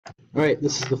Alright,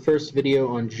 this is the first video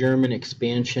on German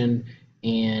expansion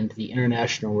and the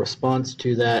international response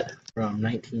to that from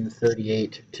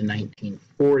 1938 to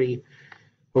 1940.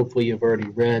 Hopefully you've already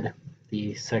read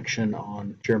the section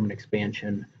on German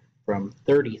expansion from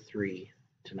 33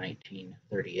 to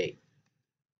 1938.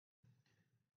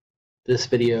 This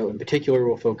video in particular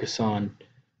will focus on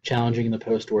challenging the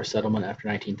post-war settlement after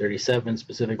 1937,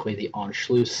 specifically the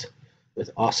Anschluss with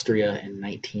Austria in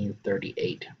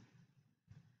 1938.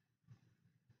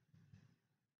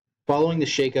 Following the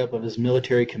shakeup of his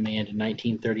military command in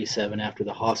 1937 after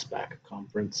the Hossbach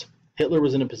Conference, Hitler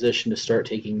was in a position to start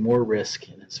taking more risk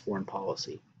in his foreign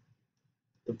policy.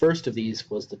 The first of these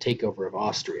was the takeover of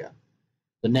Austria.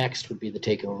 The next would be the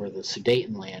takeover of the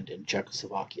Sudetenland in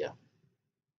Czechoslovakia.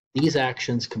 These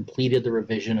actions completed the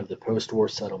revision of the post-war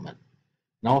settlement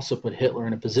and also put Hitler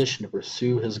in a position to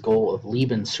pursue his goal of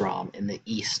Lebensraum in the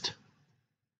East.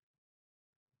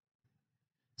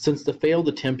 Since the failed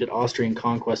attempt at Austrian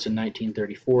conquest in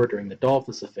 1934 during the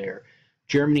Dollfuss Affair,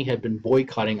 Germany had been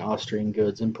boycotting Austrian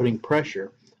goods and putting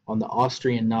pressure on the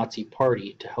Austrian Nazi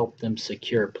Party to help them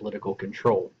secure political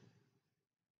control.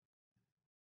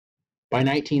 By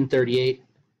 1938,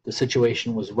 the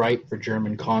situation was ripe for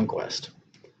German conquest.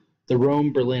 The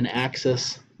Rome-Berlin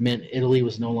axis meant Italy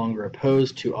was no longer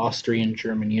opposed to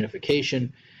Austrian-German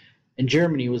unification, and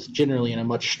Germany was generally in a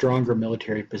much stronger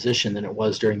military position than it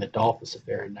was during the Dollfuss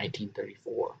Affair in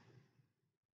 1934.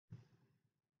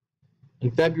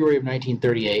 In February of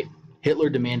 1938, Hitler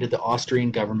demanded the Austrian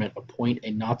government appoint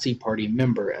a Nazi Party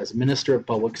member as Minister of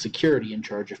Public Security in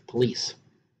charge of police.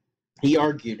 He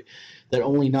argued that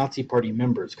only Nazi Party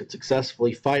members could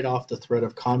successfully fight off the threat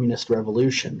of communist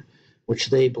revolution, which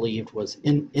they believed was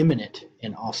imminent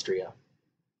in Austria.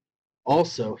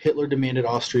 Also, Hitler demanded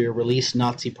Austria release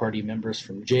Nazi Party members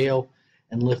from jail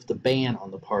and lift the ban on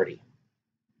the party.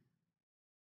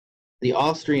 The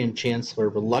Austrian Chancellor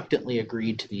reluctantly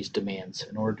agreed to these demands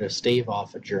in order to stave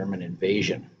off a German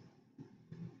invasion.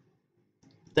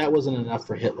 That wasn't enough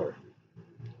for Hitler.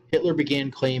 Hitler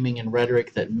began claiming in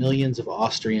rhetoric that millions of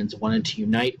Austrians wanted to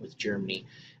unite with Germany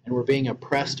and were being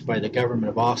oppressed by the government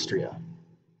of Austria.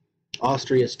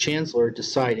 Austria's Chancellor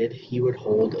decided he would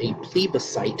hold a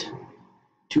plebiscite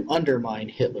to undermine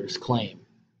Hitler's claim.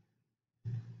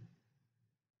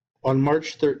 On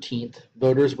March 13th,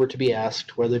 voters were to be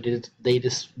asked whether they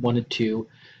just wanted to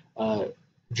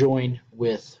join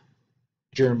with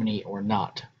Germany or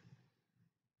not,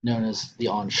 known as the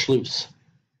Anschluss.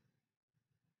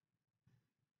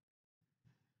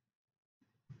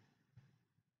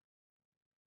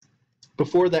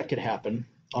 Before that could happen,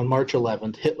 on March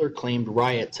 11th, Hitler claimed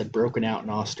riots had broken out in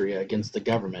Austria against the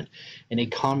government, and a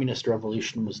communist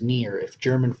revolution was near if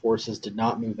German forces did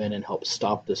not move in and help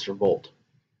stop this revolt.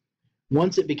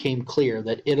 Once it became clear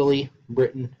that Italy,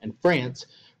 Britain, and France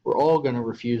were all going to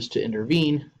refuse to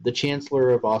intervene, the Chancellor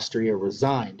of Austria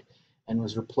resigned and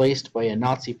was replaced by a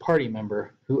Nazi Party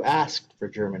member who asked for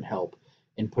German help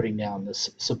in putting down this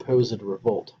supposed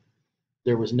revolt.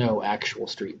 There was no actual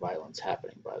street violence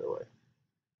happening, by the way.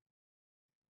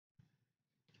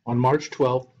 On March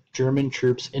 12th, German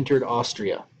troops entered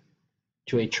Austria,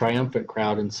 to a triumphant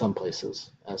crowd in some places,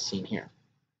 as seen here.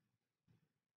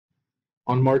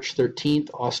 On March 13th,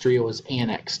 Austria was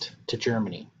annexed to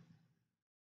Germany.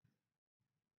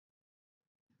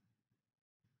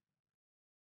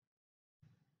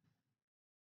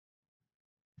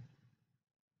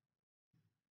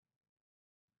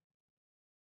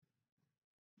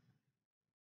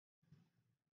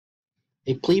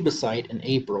 A plebiscite in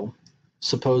April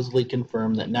supposedly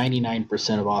confirmed that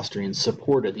 99% of Austrians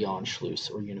supported the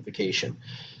Anschluss, or unification.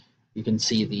 You can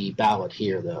see the ballot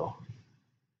here, though.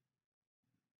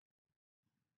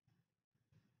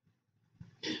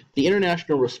 The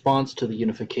international response to the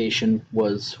unification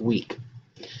was weak.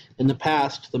 In the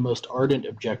past, the most ardent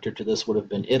objector to this would have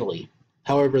been Italy.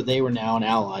 However, they were now an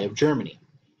ally of Germany.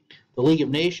 The League of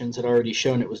Nations had already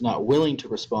shown it was not willing to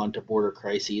respond to border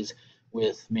crises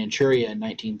with Manchuria in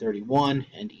 1931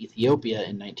 and Ethiopia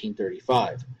in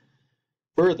 1935.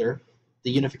 Further,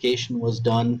 the unification was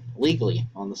done legally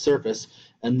on the surface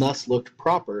and thus looked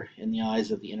proper in the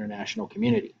eyes of the international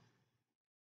community.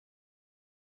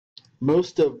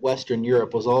 Most of Western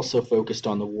Europe was also focused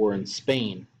on the war in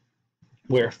Spain,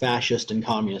 where fascists and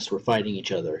communists were fighting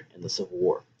each other in the Civil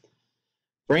War.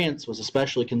 France was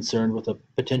especially concerned with a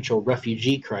potential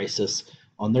refugee crisis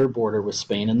on their border with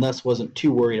Spain, and thus wasn't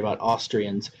too worried about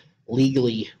Austrians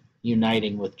legally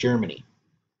uniting with Germany.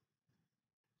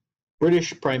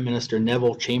 British Prime Minister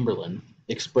Neville Chamberlain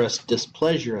expressed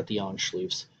displeasure at the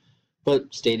Anschluss,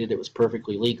 but stated it was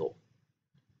perfectly legal.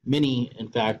 Many, in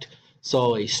fact,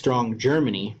 saw a strong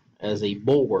Germany as a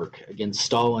bulwark against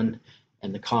Stalin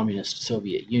and the Communist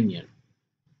Soviet Union.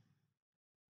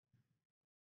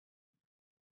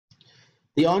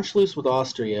 The Anschluss with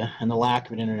Austria and the lack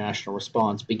of an international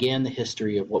response began the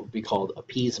history of what would be called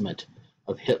appeasement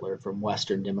of Hitler from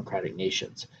Western democratic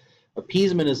nations.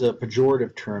 Appeasement is a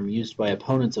pejorative term used by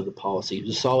opponents of the policy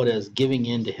who saw it as giving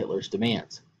in to Hitler's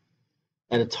demands.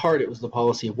 At its heart, it was the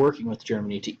policy of working with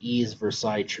Germany to ease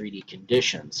Versailles Treaty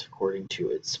conditions, according to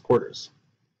its supporters.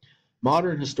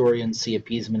 Modern historians see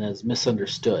appeasement as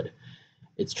misunderstood.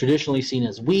 It's traditionally seen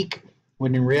as weak,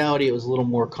 when in reality it was a little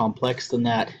more complex than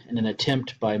that, in an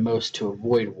attempt by most to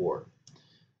avoid war.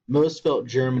 Most felt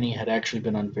Germany had actually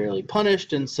been unfairly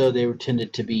punished, and so they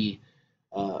tended to be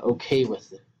okay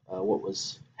with what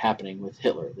was happening with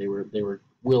Hitler. They were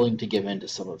willing to give in to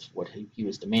some of what he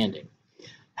was demanding.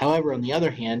 However, on the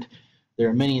other hand, there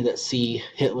are many that see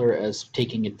Hitler as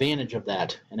taking advantage of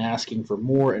that and asking for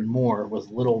more and more with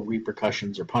little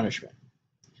repercussions or punishment.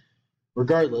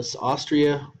 Regardless,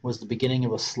 Austria was the beginning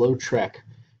of a slow trek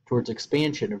towards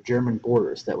expansion of German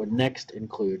borders that would next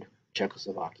include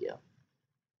Czechoslovakia.